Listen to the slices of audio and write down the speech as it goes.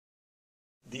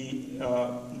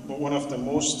one of the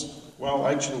most, well,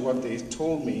 actually what they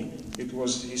told me, it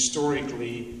was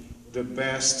historically the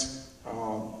best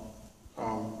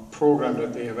program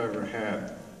that they have ever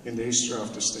had in the history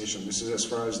of the station. This is as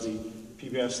far as the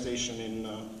PBS station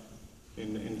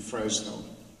in Fresno.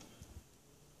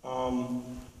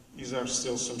 These are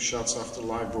still some shots of the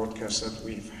live broadcast that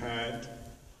we've had.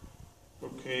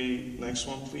 Okay, next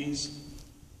one, please.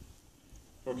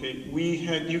 Okay,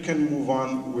 you can move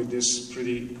on with this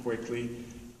pretty quickly.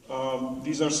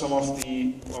 These are some of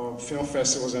the film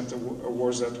festivals and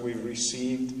awards that we've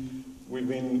received. We've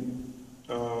been,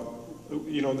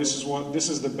 this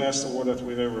is the best award that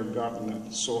we've ever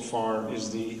gotten so far,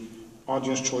 is the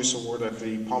Audience Choice Award at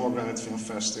the Pomegranate Film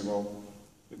Festival.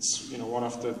 It's one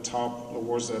of the top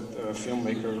awards that a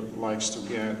filmmaker likes to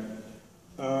get.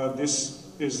 This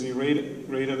is the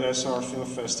Rated SR Film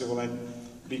Festival, and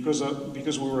because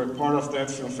we were a part of that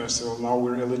film festival, now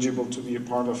we're eligible to be a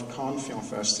part of Cannes Film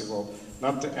Festival,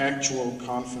 not the actual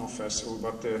Cannes Film Festival,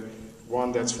 but the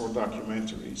one that's for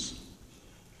documentaries.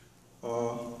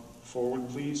 Forward,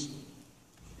 please.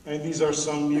 And these are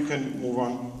some, you can move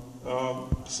on,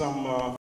 some